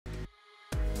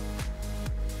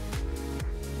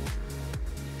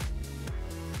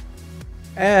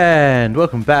And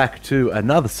welcome back to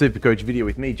another SuperCoach video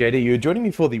with me, JD. You're joining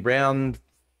me for the round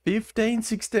 15,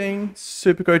 16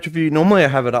 SuperCoach review. Normally I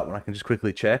have it up and I can just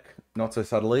quickly check, not so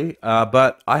subtly,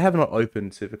 but I have not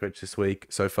opened SuperCoach this week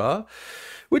so far,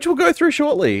 which we'll go through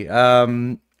shortly.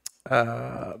 Firstly,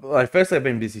 I've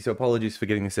been busy, so apologies for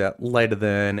getting this out later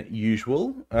than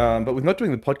usual. But with not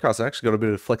doing the podcast, I actually got a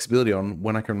bit of flexibility on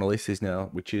when I can release these now,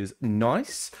 which is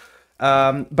nice.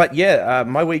 But yeah,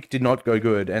 my week did not go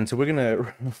good, and so we're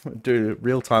gonna do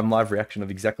real-time live reaction of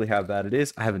exactly how bad it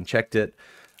is. I haven't checked it.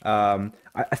 I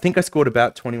think I scored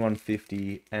about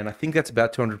 2150, and I think that's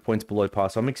about 200 points below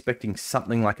par. So I'm expecting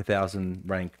something like 1,000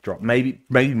 rank drop, maybe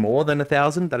more than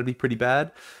 1,000. That'd be pretty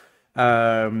bad.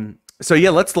 So yeah,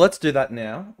 let's do that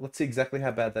now. Let's see exactly how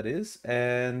bad that is,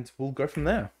 and we'll go from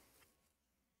there.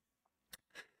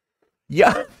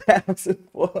 Yeah,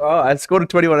 I scored a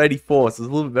 2184, so it's a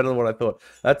little bit better than what I thought.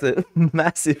 That's a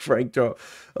massive rank drop.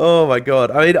 Oh my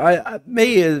god. I mean,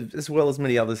 me as well as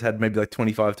many others had maybe like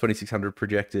 2600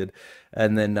 projected,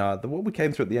 and then what we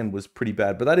came through at the end was pretty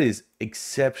bad, but that is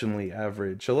exceptionally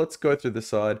average. So let's go through the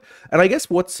side. And I guess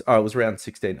it was round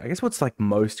 16. I guess what's like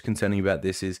most concerning about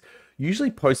this is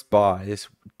usually post buys,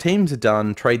 teams are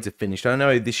done, trades are finished. I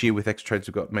know this year with extra trades,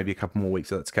 we've got maybe a couple more weeks,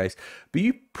 so that's the case. But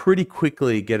you pretty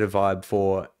quickly get a vibe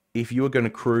for if you were going to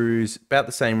cruise about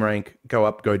the same rank, go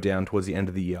up, go down towards the end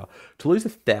of the year. To lose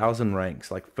 1,000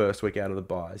 ranks like first week out of the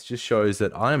buys just shows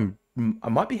that I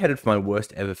might be headed for my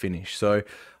worst ever finish. So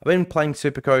I've been playing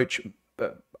SuperCoach,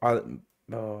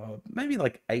 maybe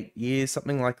like 8 years,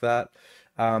 something like that.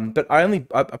 But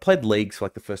I played leagues for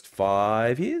like the first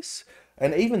 5 years.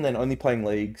 And even then, only playing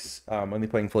leagues, only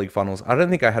playing for league funnels, I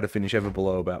don't think I had a finish ever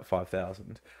below about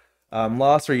 5,000.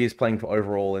 Last 3 years playing for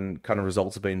overall and kind of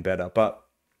results have been better. But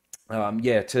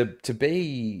yeah, to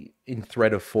be in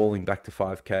threat of falling back to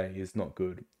 5K is not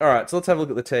good. All right, so let's have a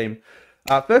look at the team.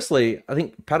 Firstly, I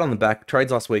think pat on the back,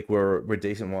 trades last week were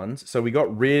decent ones. So we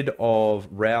got rid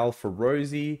of Raul for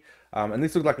Rosie. And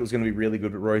this looked like it was going to be really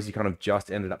good, but Rosie kind of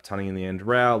just ended up tunning in the end.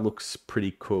 Raul looks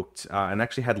pretty cooked and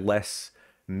actually had less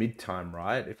mid-time,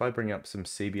 right? If I bring up some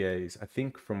CBAs, I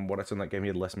think from what I saw in that game, he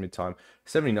had less mid-time,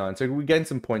 79. So we gained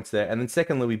some points there. And then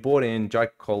secondly, we bought in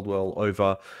Jake Caldwell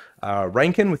over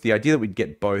Rankin with the idea that we'd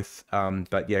get both.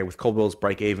 But yeah, with Caldwell's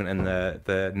break even and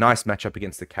the nice matchup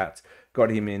against the Cats, got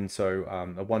him in. So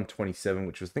a 127,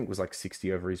 which I think was like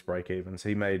 60 over his break even. So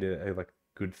he made a like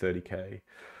good 30K.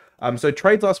 So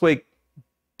trades last week,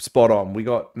 spot on. We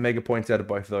got mega points out of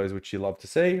both of those, which you love to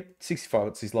see. 65,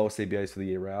 it's his lowest CBAs for the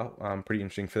year, Raul. Pretty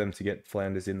interesting for them to get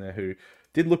Flanders in there, who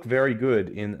did look very good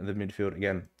in the midfield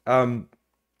again. So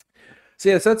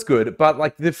yeah, so that's good. But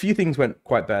like the few things went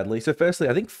quite badly. So firstly,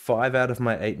 I think 5 out of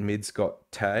my 8 mids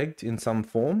got tagged in some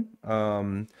form.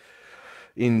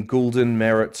 In Goulden,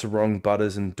 Merritt, Sarong,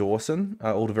 Butters, and Dawson,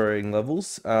 all to varying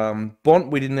levels. Bont,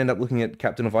 we didn't end up looking at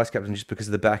captain or vice captain just because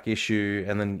of the back issue.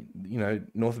 And then, you know,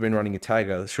 North have been running a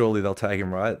tagger. Surely they'll tag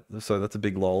him, right? So that's a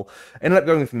big lol. Ended up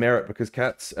going with Merritt because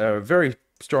Cats are a very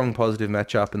strong positive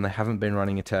matchup and they haven't been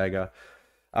running a tagger.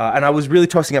 And I was really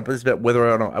tossing up about whether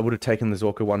or not I would have taken the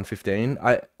Zorka 115.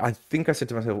 I think I said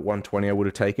to myself at 120 I would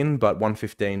have taken, but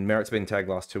 115, Merritt's been tagged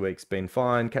last 2 weeks, been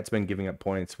fine. Cat's been giving up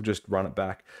points. We'll just run it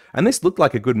back. And this looked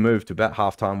like a good move to about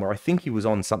halftime where I think he was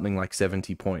on something like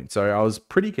 70 points. So I was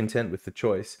pretty content with the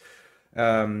choice.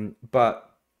 But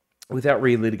without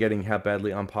relitigating how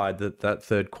badly umpired that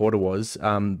third quarter was,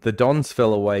 the Dons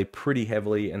fell away pretty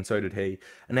heavily, and so did he.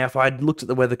 And now, if I'd looked at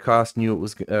the weathercast, knew it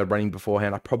was raining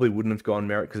beforehand, I probably wouldn't have gone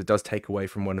Merritt because it does take away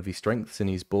from one of his strengths in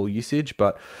his ball usage.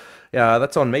 But yeah,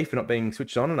 that's on me for not being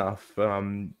switched on enough.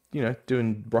 You know,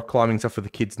 doing rock climbing stuff for the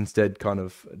kids instead kind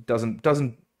of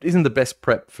isn't the best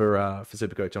prep for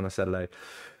SuperCoach on a Saturday.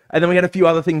 And then we had a few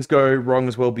other things go wrong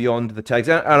as well beyond the tags.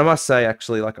 And I must say,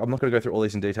 actually, like, I'm not going to go through all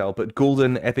these in detail, but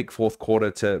Goulden, epic fourth quarter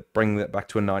to bring that back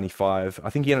to a 95. I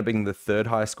think he ended up being the third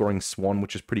highest scoring Swan,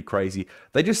 which is pretty crazy.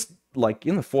 They just, like,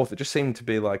 in the fourth, it just seemed to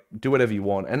be like, do whatever you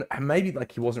want. And maybe,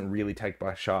 like, he wasn't really tagged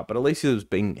by a sharp, but at least he was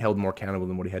being held more accountable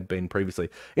than what he had been previously.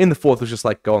 In the fourth, it was just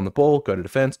like, go on the ball, go to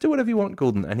defense, do whatever you want,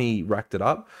 Goulden. And he racked it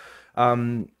up.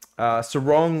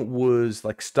 Sarong was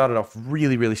like started off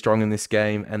really, really strong in this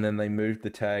game, and then they moved the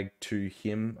tag to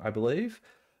him, I believe.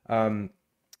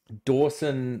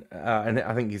 Dawson, and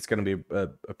I think it's going to be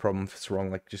a problem for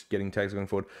Sarong, like just getting tags going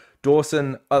forward.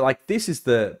 Dawson, like this is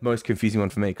the most confusing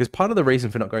one for me because part of the reason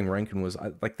for not going Rankin was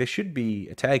like there should be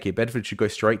a tag here. Bedford should go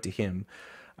straight to him.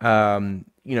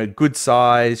 You know, good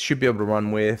size, should be able to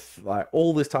run with, like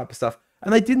all this type of stuff.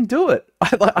 And they didn't do it.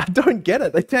 I don't get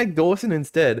it. They tagged Dawson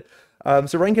instead.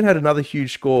 So Rankin had another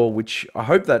huge score, which I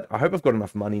hope I've got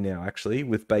enough money now, actually,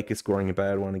 with Baker scoring a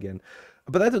bad one again.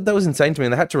 But that was insane to me.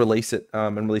 And they had to release it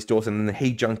and release Dawson, and then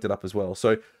he junked it up as well.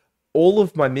 So all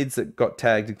of my mids that got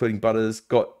tagged, including Butters,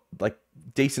 got like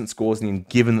decent scores in him,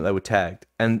 given that they were tagged,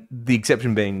 and the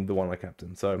exception being the one I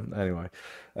captained. So anyway,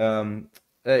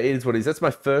 it is what it is. That's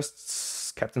my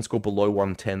first captain score below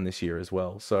 110 this year as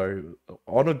well. So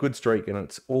on a good streak, and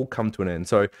it's all come to an end.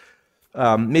 So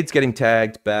mids getting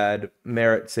tagged, bad.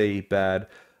 Merit C, bad.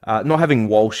 Not having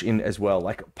Walsh in as well.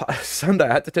 Like Sunday,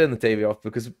 I had to turn the TV off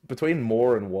because between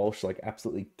Moore and Walsh, like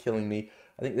absolutely killing me.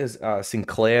 I think there's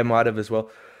Sinclair might have as well.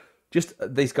 Just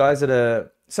these guys that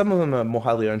are, some of them are more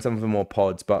highly owned, some of them more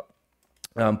pods, but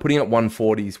putting up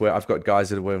 140s where I've got guys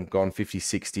that have gone 50,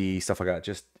 60, stuff like that.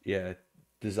 Just, yeah,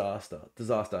 disaster.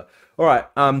 All right,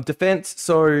 defense.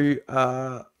 So,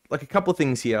 like a couple of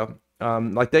things here.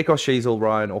 Like Dacos, Sheasel,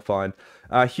 Ryan, all fine.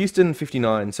 Houston,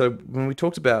 59. So when we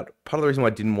talked about, part of the reason why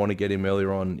I didn't want to get him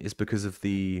earlier on is because of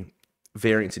the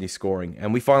variance in his scoring.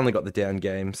 And we finally got the down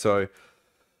game. So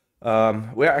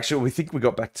we think we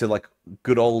got back to like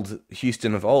good old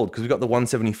Houston of old, because we got the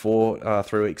 174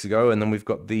 3 weeks ago, and then we've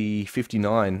got the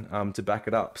 59 to back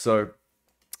it up. So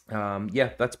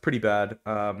yeah, that's pretty bad.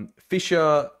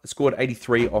 Fisher scored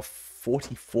 83 off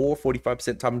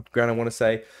 45% time ground, I want to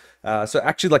say. So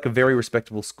actually like a very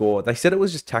respectable score. They said it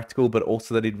was just tactical, but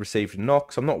also that he'd received a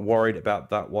knock, so I'm not worried about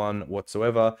that one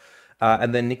whatsoever.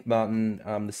 And then Nick Martin,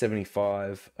 the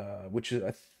 75, which is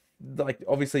like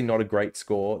obviously not a great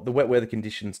score. The wet weather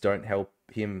conditions don't help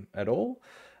him at all.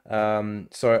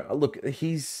 So look,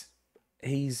 he's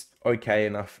okay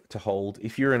enough to hold.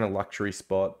 If you're in a luxury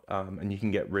spot, and you can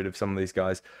get rid of some of these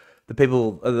guys,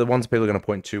 the ones people are going to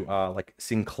point to are like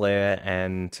Sinclair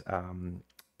and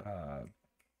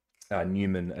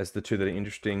Newman as the two that are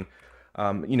interesting.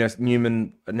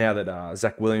 Newman, now that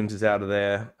Zach Williams is out of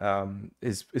there,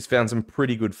 is found some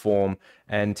pretty good form,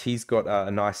 and he's got a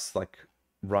nice like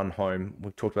run home.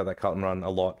 We've talked about that Carlton run a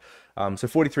lot. So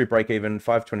 43 break even,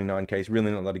 529k is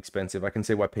really not that expensive. I can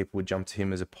see why people would jump to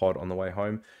him as a pod on the way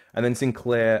home. And then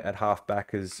Sinclair at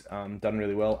halfback has done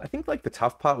really well. I think like the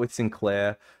tough part with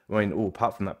Sinclair,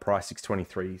 apart from that price,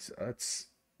 623,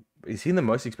 is he the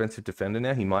most expensive defender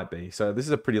now? He might be. So this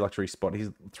is a pretty luxury spot. His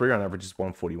 3-round average is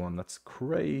 141. That's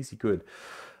crazy good.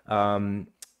 And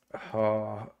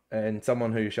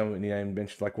someone who showed me the name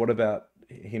mentioned, like, what about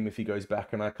him if he goes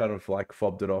back? And I kind of like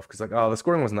fobbed it off because like, the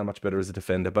scoring wasn't that much better as a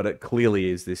defender, but it clearly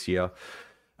is this year.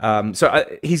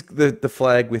 He's the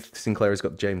flag with Sinclair has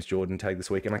got James Jordan tag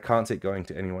this week, and I can't see it going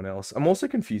to anyone else. I'm also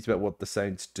confused about what the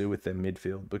Saints do with their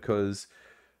midfield, because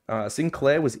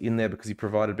Sinclair was in there because he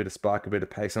provided a bit of spark, a bit of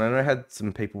pace, and I know I had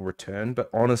some people return, but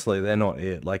honestly, they're not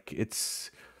it. Like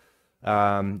it's,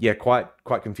 quite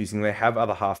confusing. They have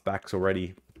other halfbacks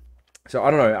already, so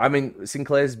I don't know. I mean,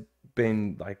 Sinclair's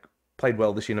been like played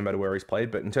well this year, no matter where he's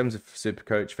played. But in terms of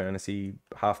SuperCoach fantasy,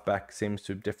 halfback seems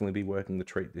to definitely be working the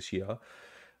treat this year.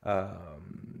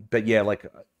 But yeah,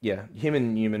 him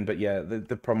and Newman. But yeah,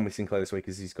 the problem with Sinclair this week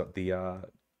is he's got the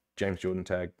James Jordan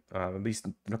tag. He's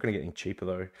not going to get any cheaper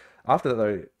though. After that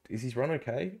though, is his run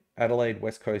okay? Adelaide,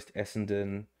 West Coast,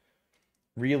 Essendon.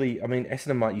 Really, I mean,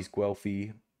 Essendon might use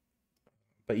Guelphy,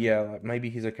 but yeah, like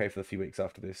maybe he's okay for the few weeks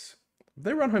after this.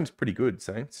 Their run home's pretty good,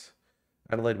 Saints.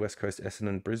 Adelaide, West Coast,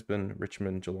 Essendon, Brisbane,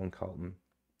 Richmond, Geelong, Carlton.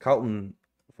 Carlton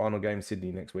final game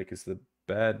Sydney next week is the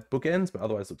bad bookends, but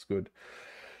otherwise looks good.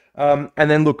 And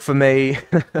then look for me.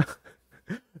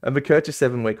 A McKercher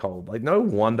 7-week hold. Like, no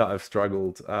wonder I've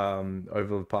struggled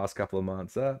over the past couple of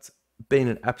months. That's been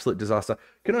an absolute disaster.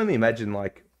 Can only imagine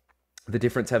like the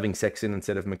difference having Sexton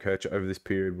instead of McKercher over this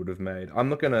period would have made. I'm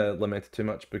not going to lament it too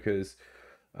much because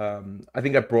I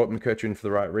think I brought McKercher in for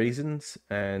the right reasons,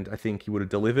 and I think he would have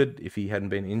delivered if he hadn't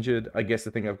been injured. I guess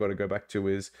the thing I've got to go back to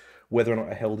is whether or not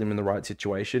I held him in the right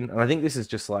situation. And I think this is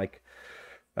just like,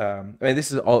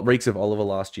 this is reeks of Oliver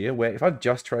last year, where if I've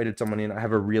just traded someone in, I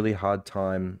have a really hard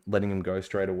time letting him go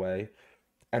straight away.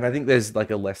 And I think there's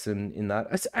like a lesson in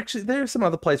that. Actually, there are some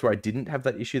other plays where I didn't have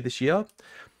that issue this year.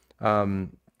 I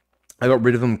got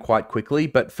rid of them quite quickly,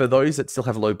 but for those that still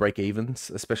have low break evens,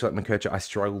 especially like McKercher, I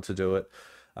struggle to do it.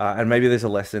 And maybe there's a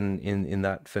lesson in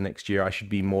that for next year. I should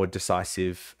be more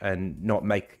decisive and not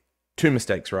make two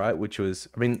mistakes, right? Which was,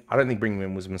 I mean, I don't think bringing him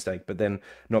in was a mistake, but then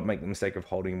not make the mistake of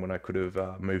holding him when I could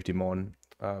have moved him on.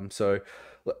 So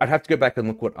I'd have to go back and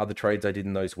look what other trades I did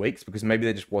in those weeks, because maybe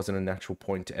there just wasn't a natural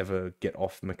point to ever get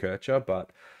off McKercher.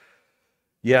 But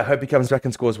yeah, I hope he comes back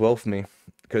and scores well for me,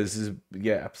 because this is,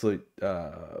 absolute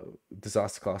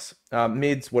disaster class.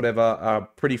 Mids, whatever,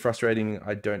 pretty frustrating.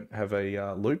 I don't have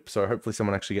a loop, so hopefully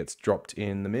someone actually gets dropped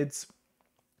in the mids.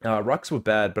 Rucks were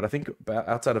bad, but I think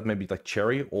outside of maybe like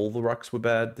Cherry, all the rucks were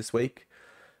bad this week.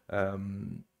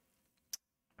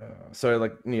 So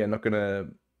like, yeah, not gonna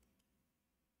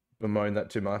bemoan that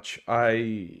too much.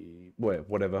 Well,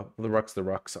 whatever. The ruck's the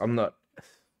rucks. I'm not.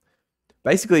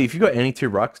 Basically, if you've got any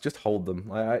two rucks, just hold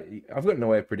them. I've got no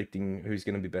way of predicting who's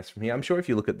going to be best from here. I'm sure if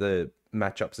you look at the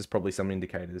matchups, there's probably some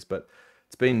indicators, but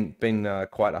it's been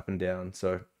quite up and down.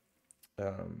 So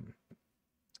um,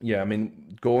 yeah, I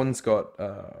mean, Gorn's got.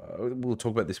 We'll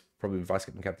talk about this probably with vice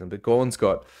captain captain, but Gorn's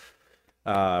got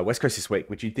West Coast this week,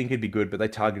 which you'd think he'd be good, but they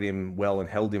targeted him well and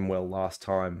held him well last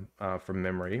time from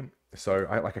memory. So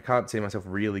I can't see myself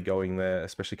really going there,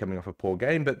 especially coming off a poor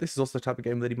game. But this is also the type of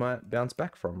game that he might bounce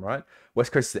back from, right?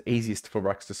 West Coast is the easiest for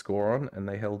Rucks to score on, and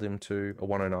they held him to a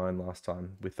 109 last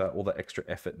time with all the extra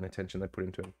effort and attention they put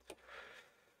into him.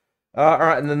 All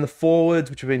right, and then the forwards,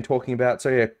 which we've been talking about. So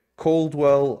yeah,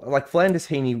 Caldwell, like Flanders,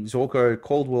 Heaney, Zorko,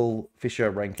 Caldwell,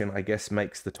 Fisher, Rankin, I guess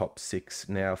makes the top six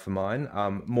now for mine.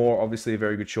 Moore, obviously a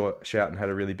very good shout and had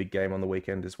a really big game on the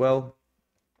weekend as well.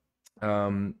 I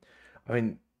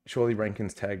mean, surely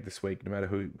Rankin's tagged this week, no matter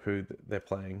who they're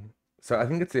playing. So I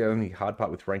think it's the only hard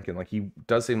part with Rankin. Like he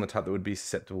does seem the type that would be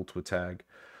susceptible to a tag.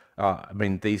 I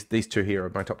mean, these two here are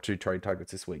my top two trade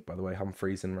targets this week, by the way,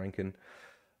 Humphreys and Rankin.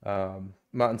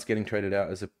 Martin's getting traded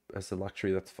out as a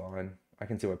luxury. That's fine. I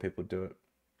can see why people would do it.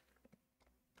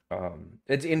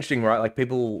 It's interesting, right? Like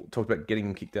people talked about getting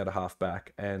him kicked out of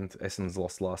halfback, and Essendon's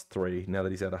lost last three now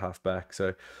that he's out of halfback.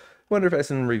 So, wonder if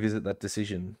Essendon revisit that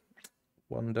decision.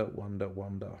 Wonder.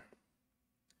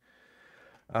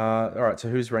 All right, so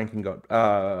who's Rankin got?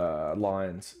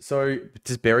 Lions. So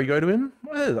does Berry go to him?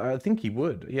 Well, I think he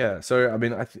would. Yeah. So I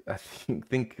mean, I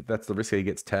think that's the risk that he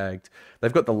gets tagged.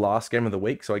 They've got the last game of the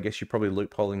week, so I guess you're probably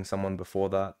loopholing someone before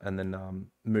that, and then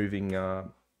moving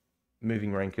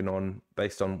Rankin on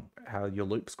based on how your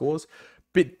loop scores.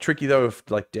 Bit tricky though if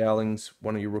like Dowling's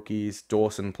one of your rookies,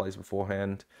 Dawson plays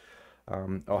beforehand.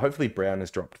 Hopefully Brown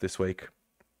is dropped this week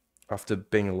after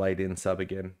being a laid in sub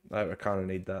again. I kind of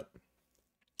need that.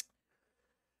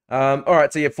 All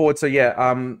right, so yeah, forward. So yeah,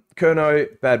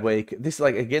 Curnow, bad week. This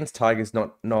like against Tigers,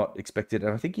 not expected,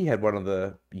 and I think he had one of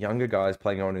the younger guys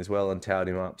playing on as well and towered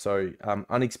him up. So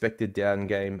unexpected down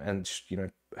game, and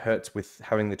hurts with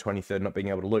having the 23rd not being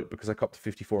able to loop because I copped a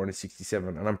 54 and a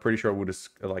 67, and I'm pretty sure I would have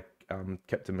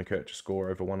kept a McKercher score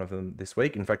over one of them this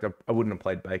week. In fact, I wouldn't have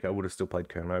played Baker. I would have still played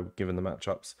Curnow given the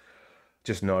matchups.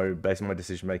 Just know, based on my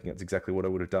decision making, that's exactly what I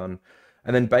would have done.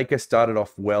 And then Baker started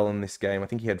off well in this game. I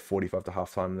think he had 45 to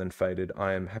halftime and then faded.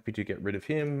 I am happy to get rid of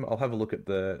him. I'll have a look at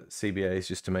the CBAs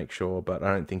just to make sure, but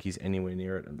I don't think he's anywhere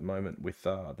near it at the moment with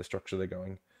the structure they're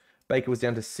going. Baker was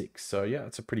down to 6, so yeah,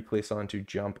 it's a pretty clear sign to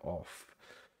jump off.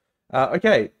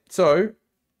 Okay, so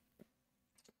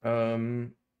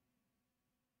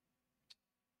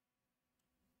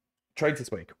trades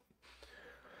this week.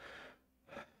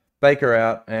 Baker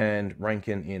out and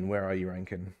Rankin in. Where are you,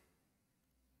 Rankin?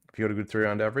 If you got a good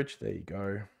 3-round average, there you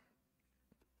go.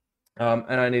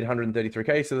 And I need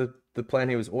 133k, so the plan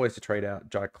here was always to trade out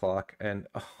Jai Clark, and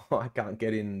I can't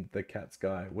get in the Cats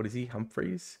guy. What is he,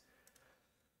 Humphreys?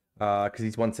 Because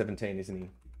he's 117, isn't he?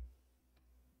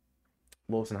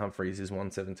 Lawson Humphreys is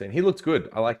 117. He looks good.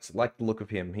 I liked the look of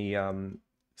him. He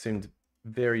seemed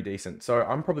very decent. So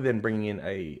I'm probably then bringing in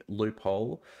a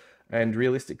loophole, and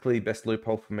realistically, best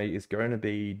loophole for me is going to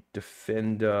be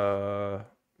defender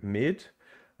mid.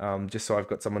 Just so I've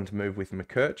got someone to move with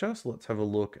McKercher. So let's have a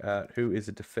look at who is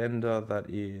a defender that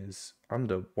is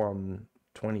under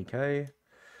 120k.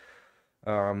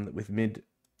 With mid,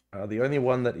 the only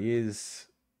one that is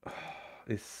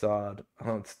Sard.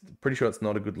 It's pretty sure it's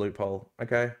not a good loophole.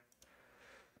 Okay.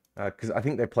 Because I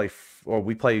think they play,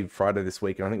 we play Friday this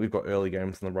week, and I think we've got early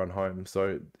games on the run home, so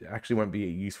it actually won't be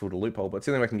useful to loophole, but it's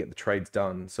the only way I can get the trades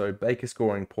done. So Baker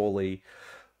scoring poorly,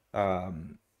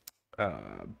 and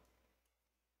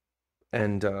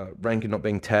Rankin not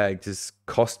being tagged has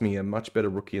cost me a much better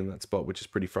rookie in that spot, which is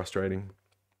pretty frustrating.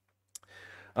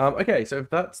 Okay, so if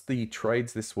that's the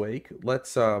trades this week,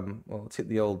 let's hit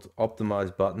the old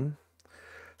optimize button.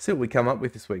 See what we come up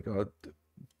with this week.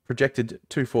 Projected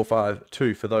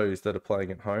 2-4-5-2 for those that are playing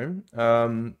at home.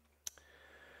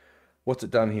 What's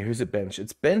it done here? Who's it benched?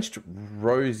 It's benched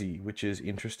Rosie, which is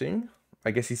interesting.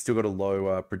 I guess he's still got a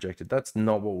low projected. That's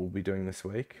not what we'll be doing this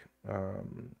week.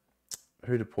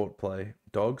 Who do Port play?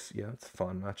 Dogs. Yeah, it's a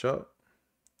fine matchup.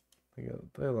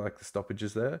 They like the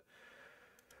stoppages there.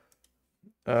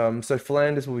 So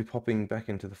Flanders will be popping back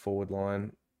into the forward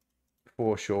line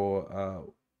for sure.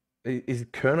 Is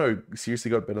Curnow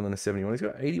seriously got better than a 71? He's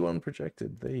got 81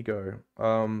 projected. There you go.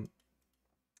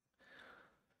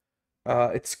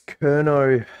 It's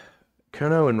Curnow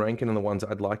and Rankin are the ones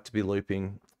I'd like to be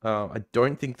looping. I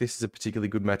don't think this is a particularly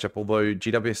good matchup, although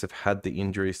GWS have had the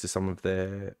injuries to some of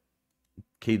their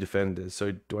key defenders.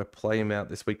 So do I play him out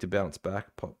this week to bounce back?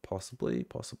 Possibly,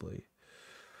 possibly.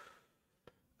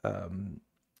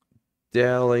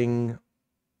 Dowling.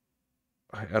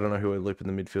 I don't know who I loop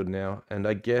in the midfield now, and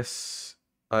I guess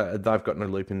I've got no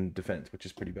loop in defense, which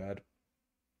is pretty bad.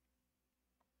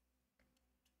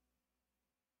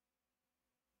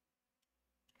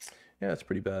 Yeah, it's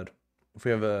pretty bad. If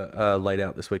we have a laid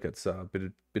out this week, it's a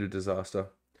bit of disaster.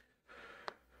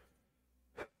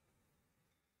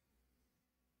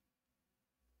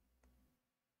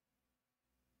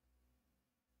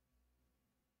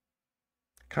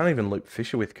 Can't even loop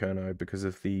Fisher with Kerno because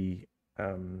of the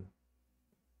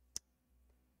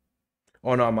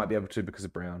oh no, I might be able to because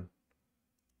of Brown.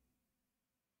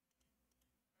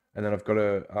 And then I've got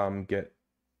to get.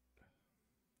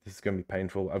 This is going to be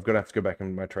painful. I've got to have to go back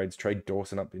in my trades. Trade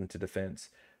Dawson up into defense,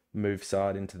 move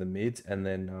Sard into the mids, and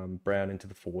then Brown into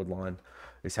the forward line.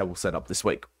 Is how we'll set up this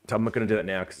week. So I'm not going to do that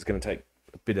now because it's going to take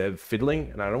a bit of fiddling,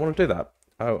 and I don't want to do that.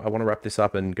 I want to wrap this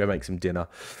up and go make some dinner.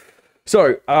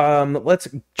 So let's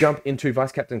jump into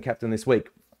vice captain, captain this week.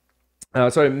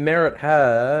 So Merritt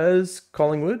has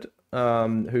Collingwood,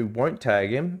 who won't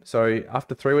tag him. So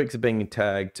after 3 weeks of being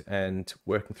tagged and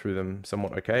working through them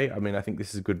somewhat okay, I mean, I think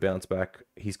this is a good bounce back.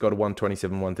 He's got a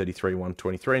 127, 133,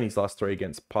 123 in his last 3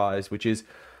 against Pies, which is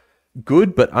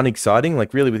good but unexciting.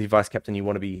 Like really with your vice captain, you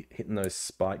want to be hitting those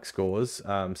spike scores.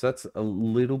 So that's a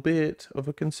little bit of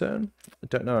a concern. I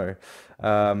don't know.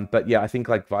 But yeah, I think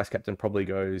like vice captain probably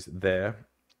goes there.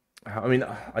 I mean,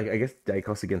 I guess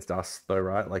Dacos against us, though,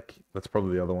 right? Like, that's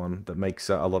probably the other one that makes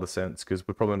a lot of sense because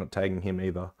we're probably not tagging him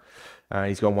either.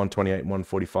 He's gone 128 and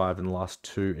 145 in the last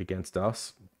 2 against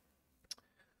us.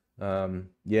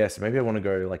 Yeah, so maybe I want to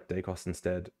go like Dacos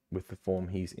instead with the form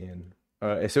he's in.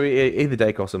 So either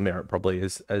Dacos or Merritt probably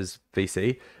as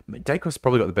VC. Dacos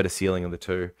probably got the better ceiling of the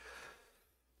two,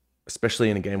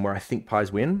 especially in a game where I think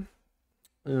Pies win.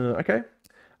 Okay.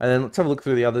 And then let's have a look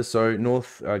through the others. So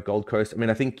North Gold Coast. I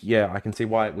mean, I think, yeah, I can see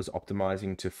why it was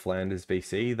optimizing to Flanders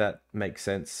VC. That makes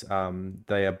sense.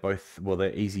 They are both, well,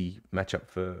 they're easy matchup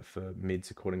for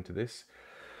mids according to this.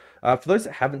 For those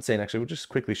that haven't seen, actually, we'll just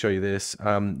quickly show you this.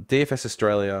 DFS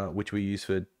Australia, which we use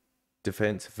for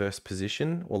defense versus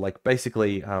position, or like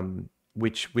basically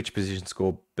which position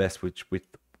score best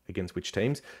against which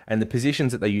teams. And the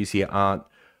positions that they use here aren't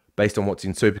based on what's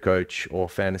in SuperCoach or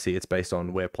Fantasy. It's based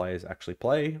on where players actually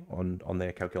play on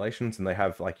their calculations, and they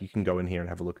have like you can go in here and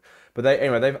have a look. But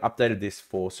anyway, they've updated this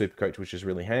for SuperCoach, which is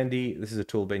really handy. This is a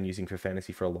tool I've been using for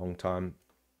Fantasy for a long time,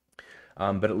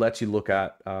 but it lets you look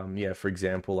at yeah, for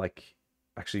example, like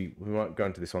actually we won't go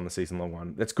into this on the season long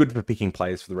one. That's good for picking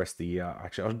players for the rest of the year.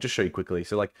 Actually, I'll just show you quickly.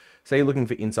 So like, say you're looking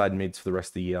for inside mids for the rest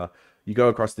of the year. You go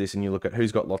across this and you look at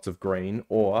who's got lots of green,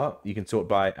 or you can sort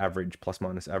by average, plus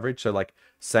minus average. So like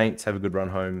Saints have a good run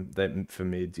home for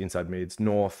mids, inside mids.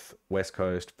 North, West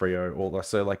Coast, Freo, all that.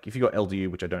 So like if you got LDU,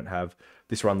 which I don't have,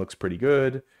 this run looks pretty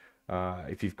good.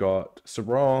 If you've got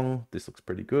Sarong, this looks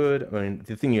pretty good. I mean,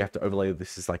 the thing you have to overlay with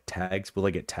this is like tags. Will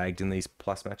they get tagged in these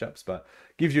plus matchups? But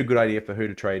gives you a good idea for who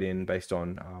to trade in based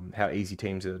on how easy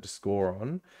teams are to score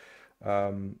on.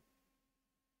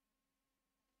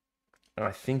 And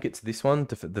I think it's this one,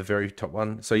 the very top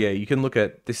one. So yeah, you can look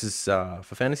at, this is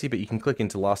for fantasy, but you can click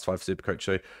into last 5 SuperCoach.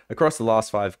 So across the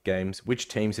last 5 games, which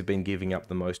teams have been giving up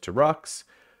the most to rucks?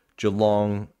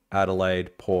 Geelong,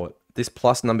 Adelaide, Port. This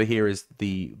plus number here is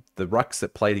the rucks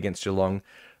that played against Geelong.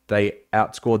 They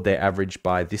outscored their average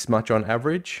by this much on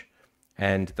average.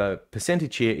 And the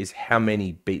percentage here is how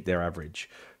many beat their average.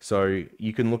 So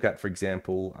you can look at, for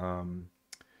example,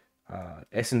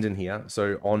 Essendon here.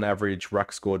 So on average,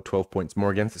 ruck scored 12 points more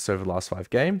against us over the last 5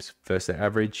 games versus their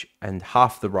average, and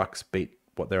half the rucks beat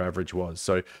what their average was.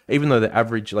 So even though the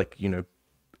average, like, you know,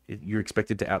 you're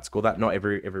expected to outscore that, not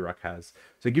every ruck has.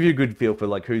 So give you a good feel for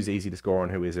like who's easy to score on,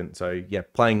 who isn't. So yeah,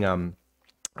 playing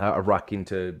a ruck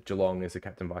into Geelong as a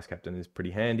captain, vice captain is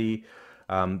pretty handy.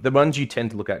 The ones you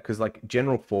tend to look at, because like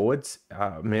general forwards,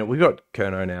 I mean, we've got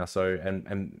Kerno now, so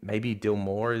and maybe Dill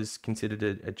Moore is considered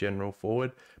a general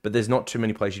forward, but there's not too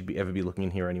many players you'd ever be looking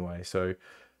in here anyway. So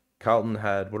Carlton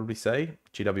had, what did we say?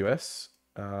 GWS.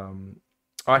 Oh,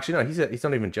 actually no, he's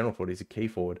not even general forward. He's a key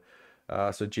forward.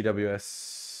 So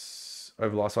GWS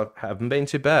over the last 5 haven't been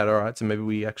too bad. All right, so maybe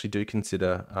we actually do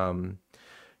consider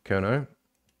Kerno.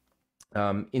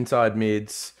 Inside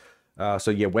mids. So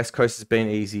yeah, West Coast has been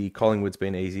easy, Collingwood's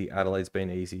been easy, Adelaide's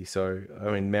been easy. So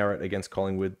I mean, Merritt against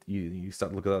Collingwood, you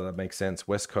start to look at that makes sense.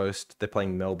 West Coast, they're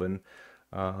playing Melbourne.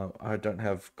 I don't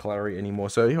have Clary anymore,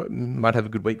 so you might have a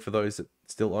good week for those that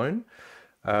still own.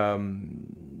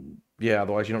 Yeah,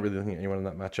 otherwise you're not really looking at anyone in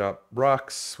that matchup.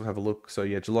 Rucks, we'll have a look. So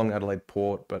yeah, Geelong, Adelaide,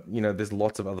 Port, but there's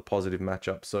lots of other positive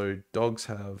matchups. So Dogs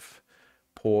have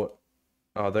Port.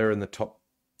 They're in the top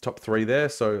three there.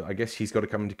 So I guess he's got to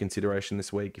come into consideration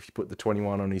this week. If you put the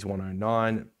 21 on his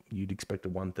 109, you'd expect a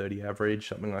 130 average,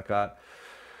 something like that.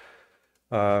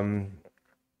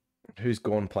 Who's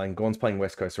Gorn playing? Gorn's playing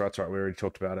West Coast. So that's right. We already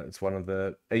talked about it. It's one of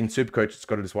the in SuperCoach. It's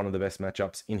got it as one of the best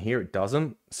matchups. In here, it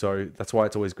doesn't. So that's why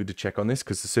it's always good to check on this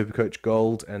because the SuperCoach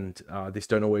Gold and this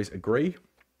don't always agree.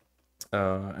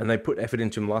 And they put effort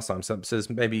into him last time. So it says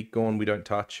maybe Gorn we don't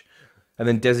touch. And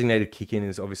then designated kick in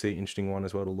is obviously an interesting one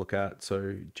as well to look at.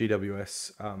 So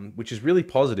GWS, which is really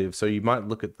positive. So you might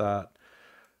look at that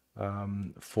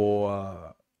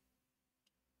for.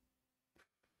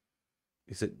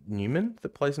 Is it Newman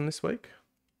that plays him this week?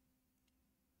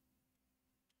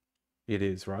 It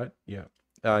is, right? Yeah.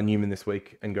 Newman this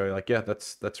week and go like, yeah,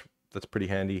 that's pretty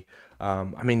handy.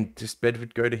 I mean, does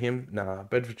Bedford go to him? Nah,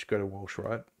 Bedford should go to Walsh,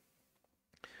 right?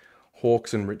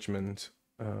 Hawks and Richmond.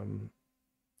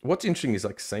 What's interesting is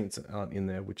like Saints aren't in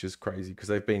there, which is crazy because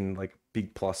they've been like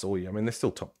big plus all year. I mean, they're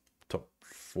still top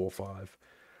 4-5.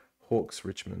 Hawks,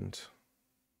 Richmond.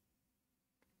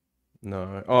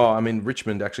 No. Oh, I mean,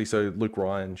 Richmond actually. So Luke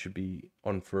Ryan should be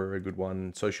on for a good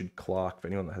one. So should Clark, for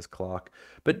anyone that has Clark.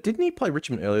 But didn't he play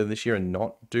Richmond earlier this year and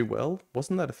not do well?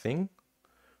 Wasn't that a thing?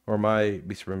 Or am I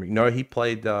misremembering? No, he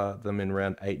played them in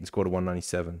round 8 and scored a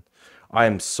 197. I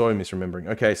am so misremembering.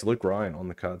 Okay, so Luke Ryan on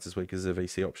the cards this week is a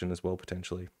VC option as well,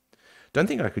 potentially. Don't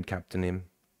think I could captain him.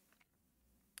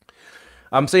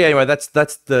 So yeah, anyway, that's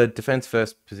the defense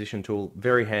first position tool.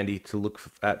 Very handy to look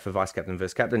at for vice captain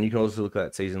versus captain. You can also look at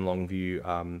that season long view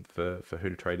for who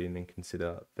to trade in and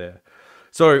consider there.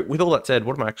 So with all that said,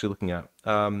 what am I actually looking at?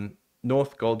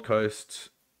 North Gold Coast.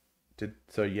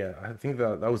 So yeah, I think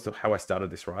that was how I started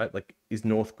this, right? Like, is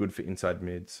North good for inside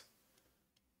mids?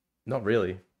 Not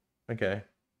really. Okay.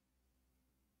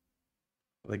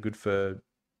 Are they good for?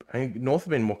 I think North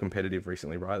have been more competitive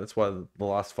recently, right? That's why the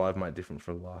last 5 might be different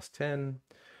from the last 10.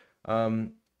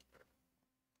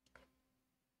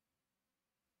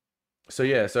 So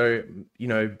yeah, so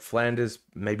Flanders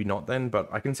maybe not then, but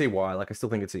I can see why. Like I still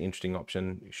think it's an interesting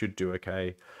option. You should do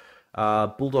okay.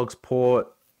 Bulldogs Port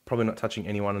probably not touching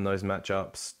anyone in those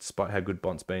matchups, despite how good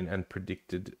Bont's been and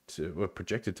projected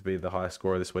to be the highest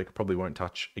scorer this week. Probably won't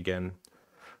touch again.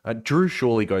 Drew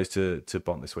surely goes to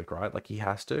Bont this week, right? Like he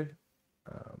has to.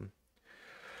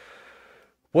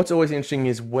 What's always interesting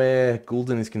is where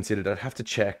Goulden is considered. I'd have to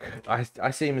check.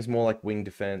 I see him as more like wing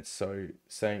defense. So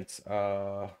Saints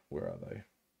are, where are they?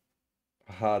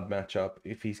 A hard matchup.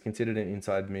 If he's considered an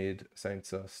inside mid,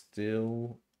 Saints are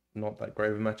still not that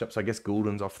great of a matchup. So I guess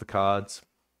Goulden's off the cards.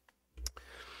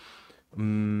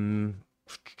 Geelong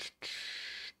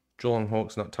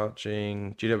Hawks not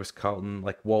touching. GWS Carlton,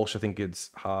 like Walsh, I think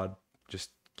it's hard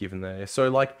just given there. So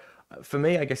like for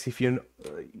me, I guess if you've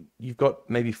got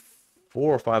maybe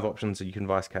 4 or 5 options that you can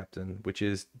vice captain, which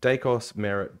is Dacos,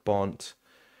 Merritt, Bont,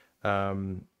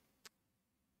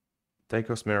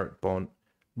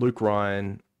 Luke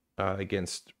Ryan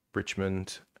against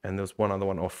Richmond, and there was one other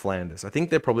one off Flanders. I think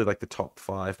they're probably like the top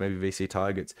 5, maybe VC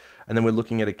targets. And then we're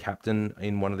looking at a captain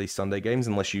in one of these Sunday games,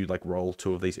 unless you like roll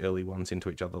 2 of these early ones into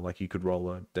each other. Like you could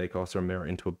roll a Dacos or a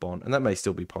Merritt into a Bont, and that may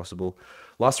still be possible.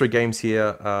 Last 3 games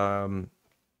here.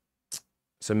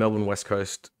 So Melbourne, West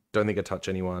Coast, don't think I touch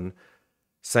anyone.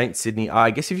 Saint Sydney. I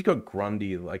guess if you've got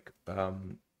Grundy, like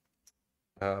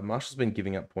Marshall's been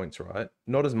giving up points, right?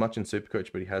 Not as much in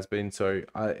SuperCoach, but he has been. So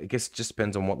I guess it just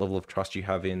depends on what level of trust you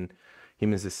have in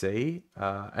him as a C.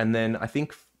 And then I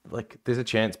think like there's a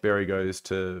chance Berry goes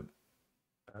to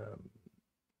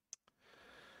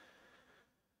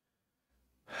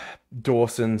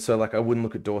Dawson. So like I wouldn't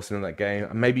look at Dawson in that game.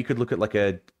 Maybe you could look at like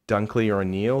a Dunkley or a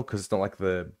Neal because it's not like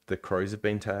the Crows have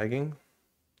been tagging.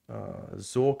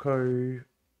 Zorko.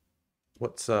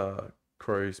 What's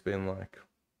Crows been like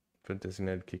for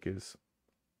designated kickers?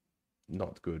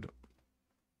 Not good.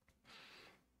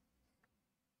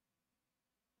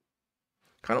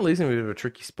 Kind of leaves me in a bit of a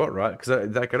tricky spot, right? Because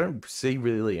I don't see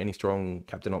really any strong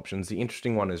captain options. The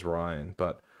interesting one is Ryan,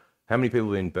 but how many people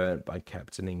have been burnt by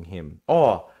captaining him?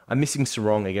 Oh, I'm missing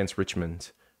Sarong against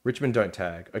Richmond. Richmond don't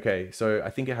tag. Okay, so I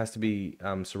think it has to be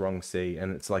Sarong C,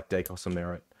 and it's like Dacos or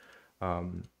Merritt.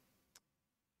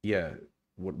 Yeah,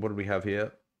 what do we have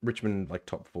here? Richmond, like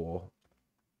top 4.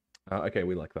 Okay,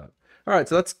 we like that. All right,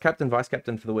 so that's captain, vice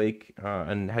captain for the week,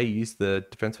 and how you use the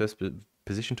defense first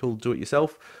position tool. Do it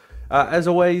yourself. As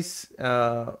always,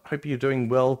 hope you're doing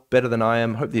well, better than I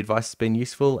am. Hope the advice has been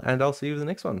useful, and I'll see you in the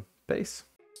next one. Peace.